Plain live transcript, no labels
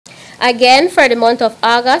Again, for the month of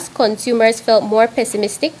August, consumers felt more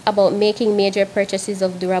pessimistic about making major purchases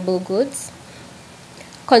of durable goods.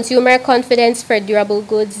 Consumer confidence for durable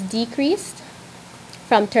goods decreased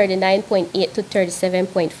from 39.8 to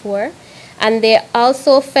 37.4, and they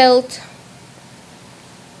also felt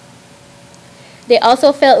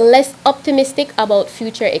less optimistic about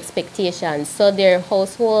future expectations. So their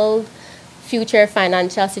household, future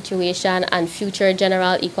financial situation, and future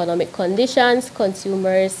general economic conditions,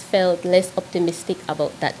 consumers felt less optimistic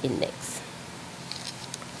about that index.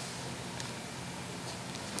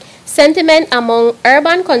 Sentiment among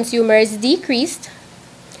urban consumers decreased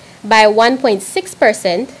by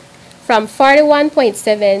 1.6% from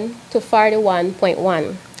 41.7 to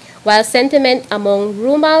 41.1, while sentiment among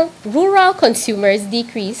rural consumers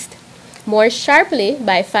decreased more sharply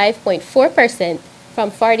by 5.4% from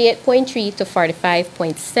 48.3 to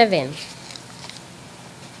 45.7.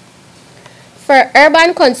 For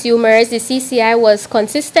urban consumers, the CCI was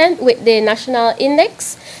consistent with the national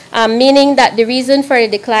index, meaning that the reason for the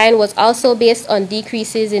decline was also based on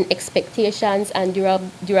decreases in expectations and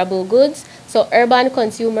durable goods. So urban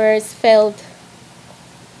consumers felt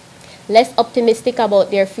less optimistic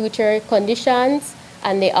about their future conditions,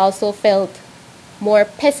 and they also felt more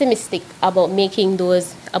pessimistic about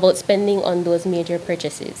spending on those major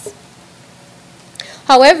purchases.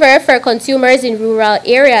 However, for consumers in rural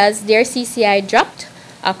areas, their CCI dropped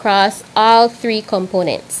across all three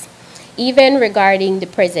components, even regarding the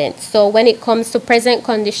present. So when it comes to present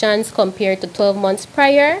conditions compared to 12 months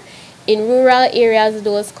prior, in rural areas,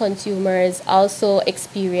 those consumers also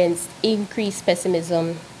experienced increased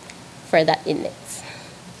pessimism for that index.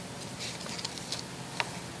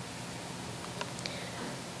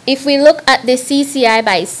 If we look at the CCI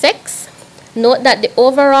by sex, note that the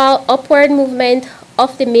overall upward movement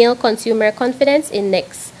of the male consumer confidence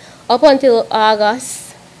index up until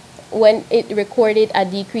August, when it recorded a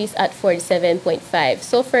decrease at 47.5.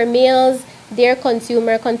 So for males, their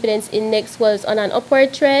consumer confidence index was on an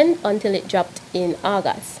upward trend until it dropped in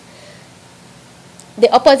August.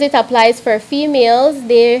 The opposite applies for females.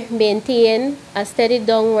 They maintain a steady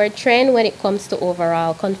downward trend when it comes to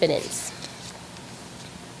overall confidence.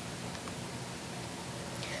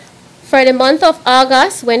 For the month of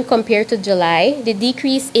August, when compared to July, the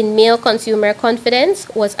decrease in male consumer confidence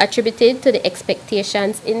was attributed to the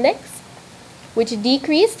expectations index, which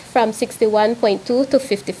decreased from 61.2 to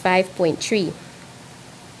 55.3.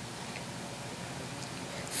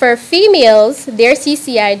 For females, their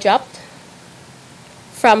CCI dropped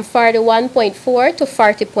from 41.4 to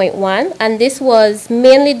 40.1, and this was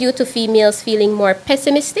mainly due to females feeling more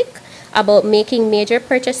pessimistic about making major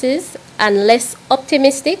purchases and less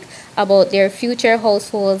optimistic about their future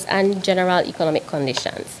households and general economic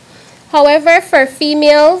conditions. However, for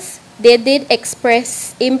females, they did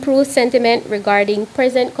express improved sentiment regarding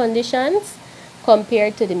present conditions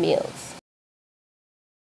compared to the males.